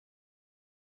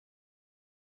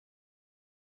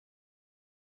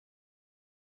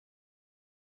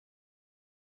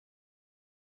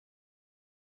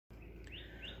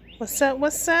What's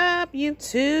up,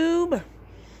 YouTube?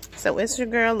 So it's your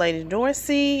girl, Lady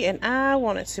Dorsey, and I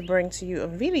wanted to bring to you a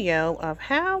video of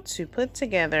how to put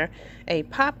together a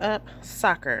pop-up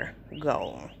soccer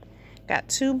goal. Got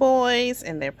two boys,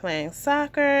 and they're playing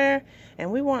soccer,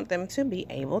 and we want them to be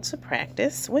able to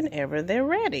practice whenever they're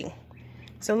ready.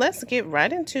 So let's get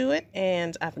right into it,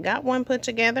 and I've got one put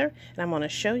together, and I'm going to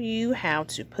show you how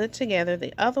to put together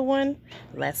the other one.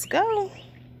 Let's go!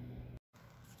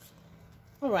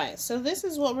 Alright, so this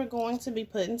is what we're going to be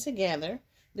putting together.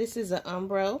 This is an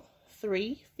Umbro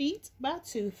 3 feet by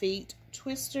 2 feet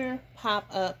twister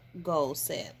pop-up goal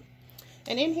set.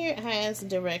 And in here it has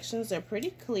directions. They're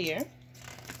pretty clear.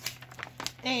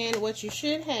 And what you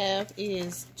should have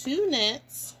is 2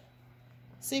 nets,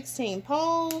 16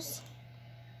 poles,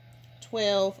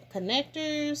 12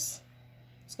 connectors.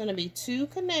 It's going to be 2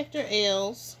 connector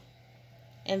L's.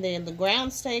 And then the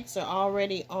ground stakes are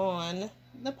already on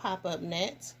the pop-up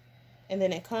net, and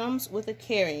then it comes with a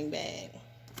carrying bag.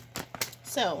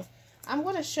 So I'm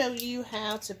going to show you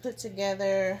how to put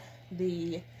together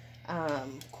the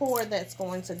cord that's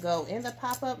going to go in the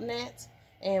pop-up net,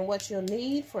 and what you'll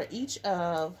need for each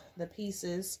of the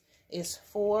pieces is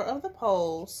 4 of the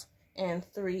poles and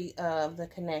 3 of the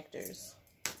connectors.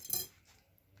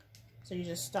 So you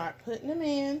just start putting them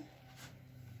in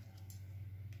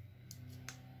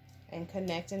and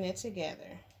connecting it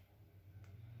together.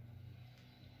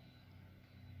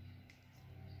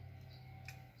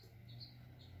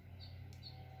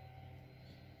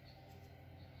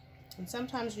 And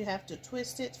sometimes you have to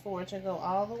twist it for it to go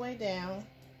all the way down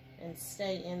and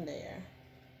stay in there.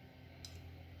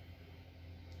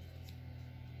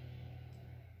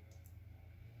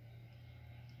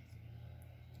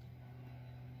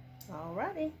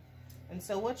 Alrighty. And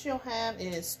so what you'll have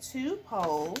is 2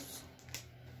 poles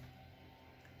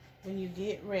when you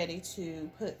get ready to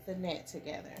put the net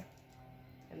together.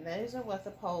 And those are what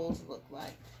the poles look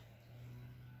like.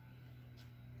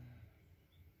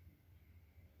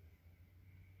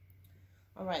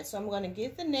 Alright, so I'm going to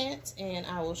get the net, and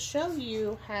I will show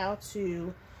you how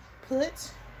to put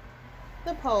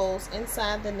the poles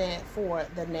inside the net for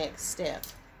the next step.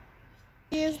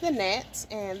 Here's the net,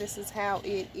 and this is how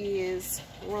it is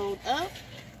rolled up.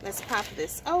 Let's pop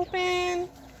this open,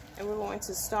 and we're going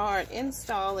to start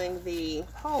installing the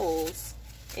poles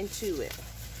into it.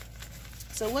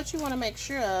 So what you want to make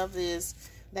sure of is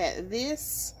that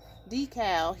this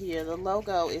decal here, the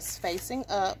logo, is facing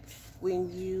up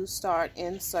when you start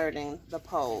inserting the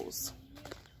poles.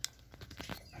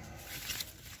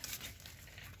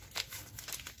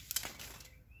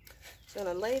 So I'm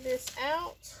going to lay this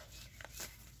out,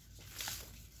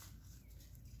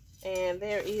 and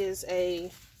there is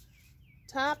a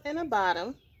top and a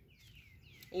bottom,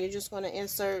 and you're just going to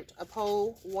insert a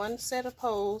pole, 1 set of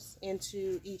poles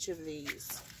into each of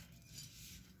these.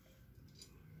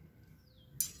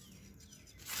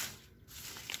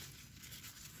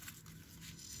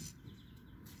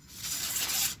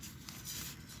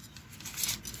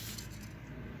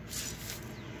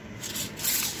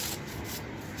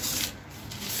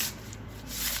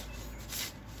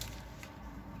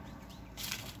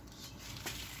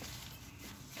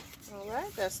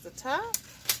 Alright, that's the top.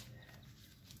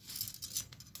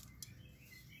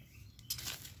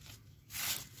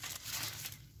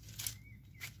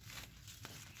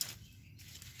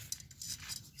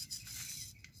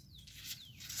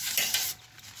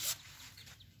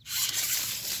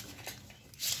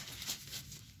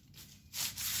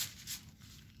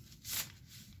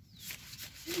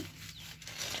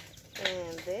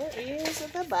 And there is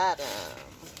the bottom.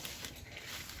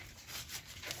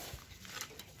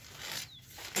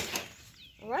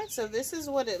 Alright, so this is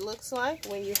what it looks like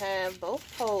when you have both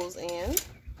poles in.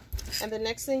 And the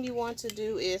next thing you want to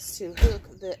do is to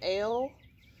hook the L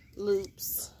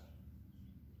loops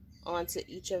onto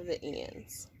each of the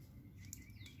ends.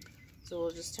 So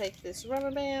we'll just take this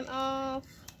rubber band off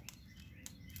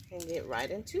and get right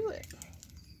into it.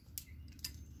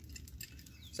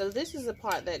 So this is the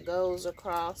part that goes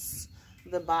across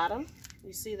the bottom.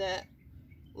 You see that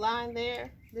line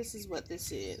there? This is what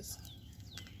this is.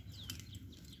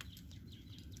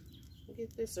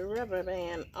 Get this rubber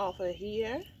band off of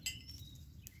here.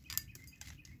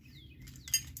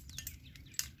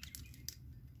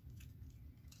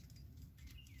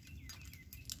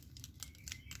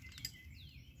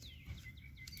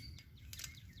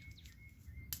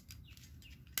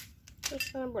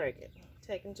 Just gonna break it.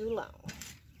 Taking too long.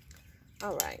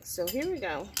 Alright, so here we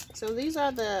go. So these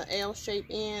are the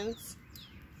L-shaped ends.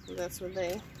 That's what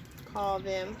they call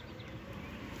them.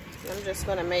 I'm just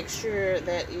going to make sure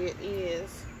that it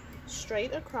is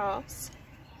straight across,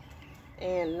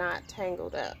 and not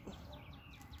tangled up.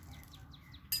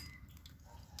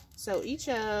 So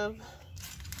you're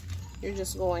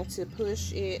just going to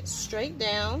push it straight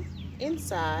down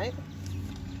inside.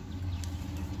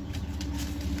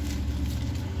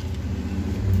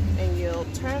 And you'll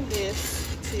turn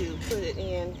this to put it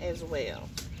in as well.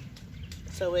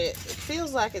 So it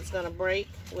feels like it's gonna break,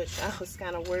 which I was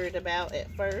kind of worried about at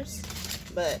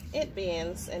first, but it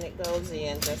bends and it goes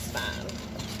in just fine.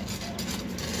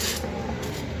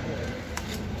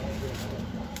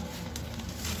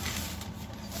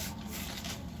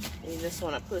 You just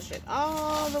want to push it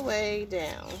all the way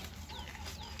down.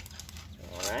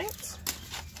 All right,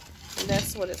 and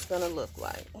that's what it's gonna look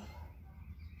like.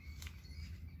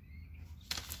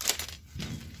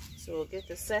 So we'll get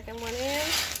the second one in.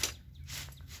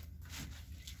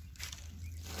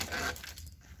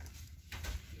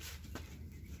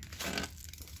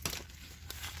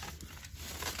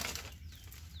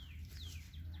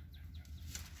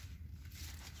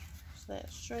 Push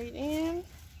that straight in.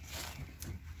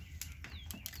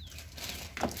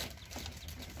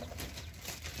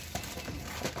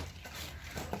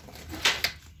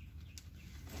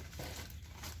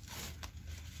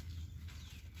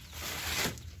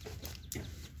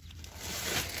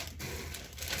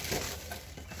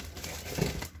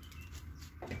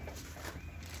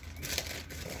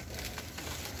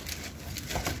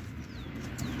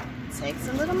 Takes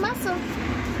a little muscle.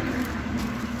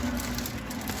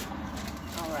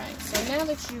 Alright, so now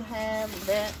that you have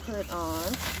that put on,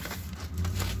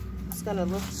 it's going to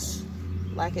look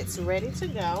like it's ready to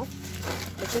go.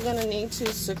 But you're going to need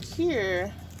to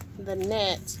secure the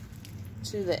net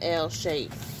to the L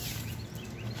shape.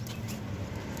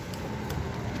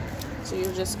 So you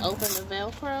just open the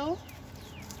Velcro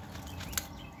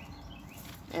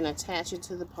and attach it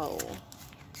to the pole.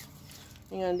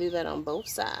 You're going to do that on both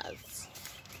sides.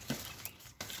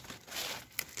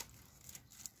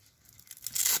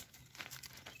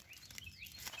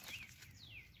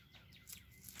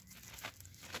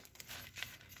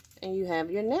 And you have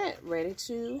your net ready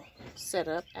to set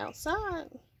up outside.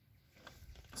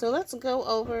 So let's go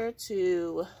over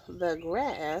to the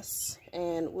grass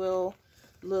and we'll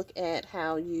look at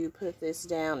how you put this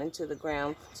down into the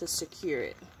ground to secure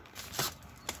it.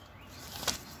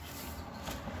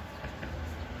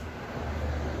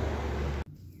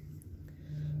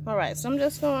 Alright, so I'm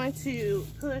just going to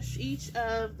push each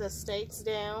of the stakes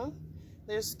down.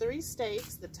 There's 3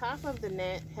 stakes. The top of the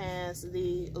net has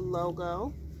the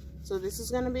logo. So this is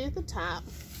going to be at the top.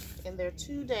 And there are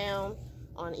 2 down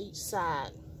on each side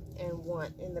and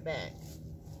 1 in the back.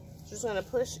 Just going to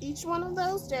push each one of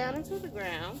those down into the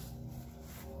ground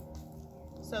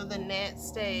so the net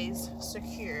stays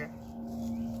secure.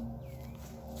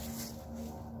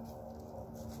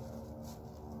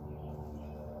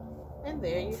 And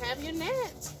there you have your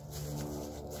net,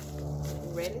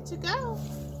 ready to go.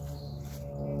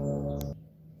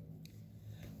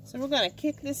 So we're going to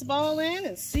kick this ball in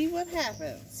and see what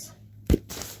happens.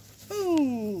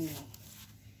 Boom!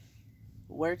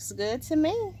 Works good to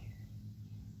me.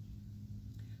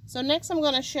 So next I'm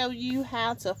going to show you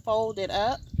how to fold it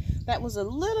up. That was a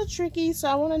little tricky, so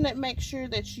I want to make sure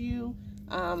that you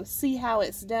see how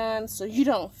it's done so you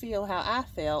don't feel how I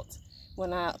felt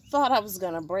when I thought I was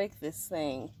going to break this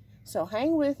thing. So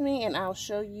hang with me and I'll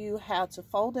show you how to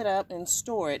fold it up and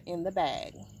store it in the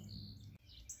bag.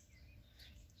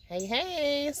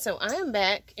 Hey, so I'm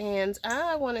back and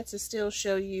I wanted to still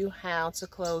show you how to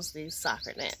close these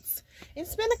soccer nets.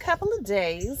 It's been a couple of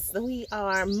days. We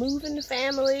are moving the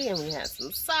family and we had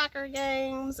some soccer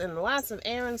games and lots of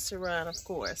errands to run, of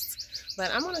course. But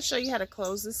I'm going to show you how to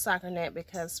close this soccer net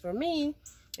because for me,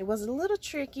 it was a little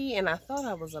tricky and I thought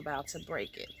I was about to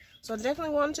break it. So I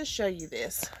definitely wanted to show you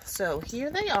this. So here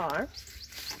they are.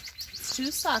 It's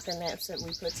 2 soccer nets that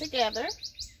we put together.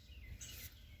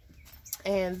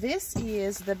 And this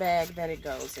is the bag that it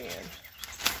goes in.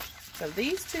 So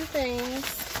these 2 things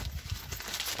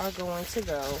are going to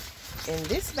go in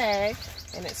this bag.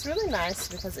 And it's really nice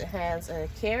because it has a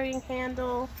carrying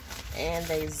handle and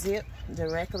they zip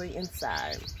directly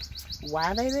inside.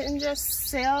 Why they didn't just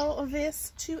sell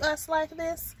this to us like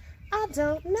this, I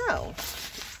don't know.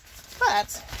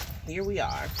 But here we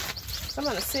are. So I'm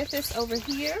going to set this over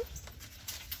here.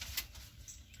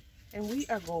 And we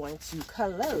are going to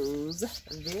close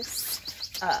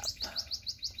this up.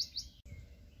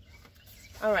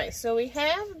 Alright, so we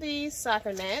have the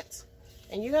soccer net.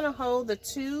 And you're going to hold the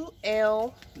 2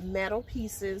 L metal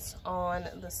pieces on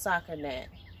the soccer net.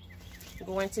 You're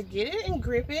going to get it and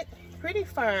grip it pretty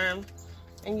firm.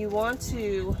 And you want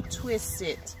to twist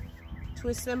it.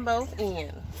 Twist them both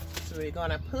in. So we're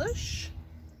going to push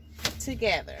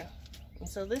together. And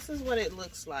so this is what it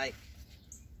looks like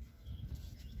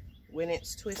when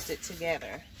it's twisted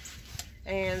together.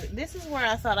 And this is where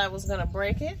I thought I was gonna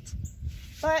break it,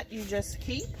 but you just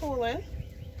keep pulling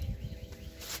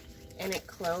and it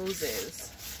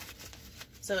closes.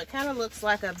 So it kind of looks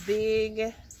like a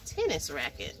big tennis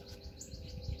racket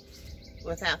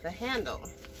without the handle,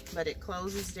 but it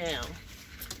closes down.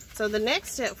 So the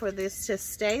next step for this to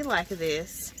stay like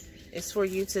this is for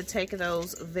you to take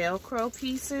those Velcro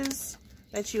pieces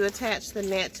that you attach the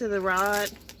net to the rod,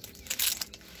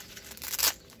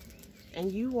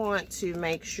 and you want to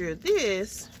make sure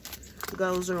this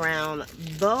goes around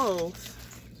both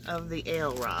of the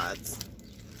L rods.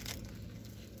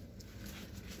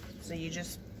 So you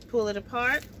just pull it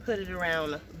apart, put it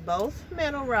around both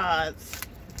metal rods,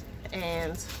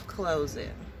 and close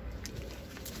it.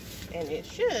 And it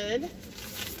should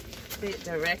fit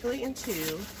directly into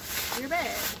your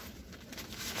bag.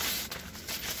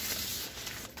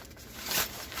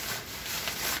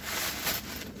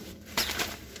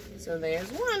 So there's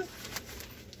one.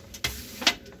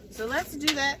 So let's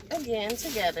do that again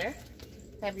together.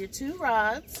 Have your two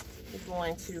rods. You're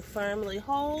going to firmly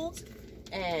hold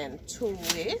and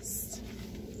twist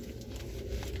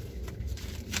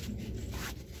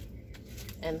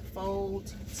and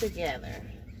fold together.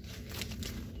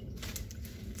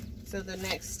 So the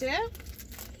next step,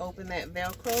 open that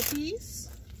Velcro piece.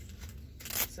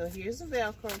 So here's a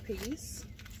Velcro piece,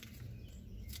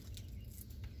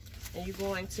 and you're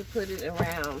going to put it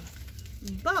around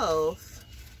both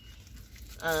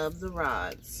of the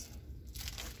rods.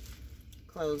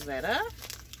 Close that up.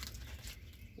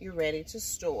 You're ready to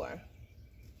store.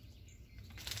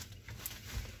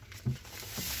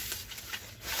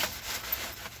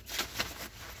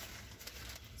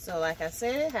 So like I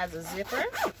said, it has a zipper.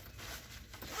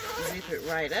 Zip it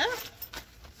right up.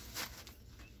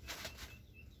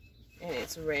 And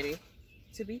it's ready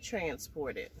to be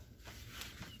transported.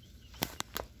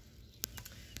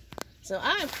 So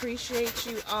I appreciate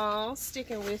you all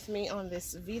sticking with me on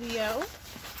this video.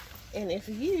 And if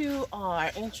you are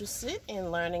interested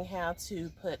in learning how to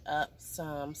put up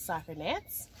some soccer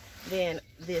nets, then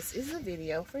this is the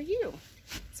video for you.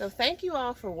 So thank you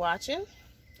all for watching.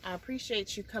 I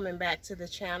appreciate you coming back to the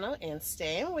channel and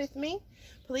staying with me.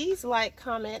 Please like,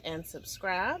 comment, and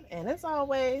subscribe. And as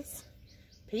always,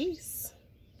 peace.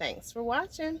 Thanks for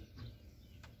watching.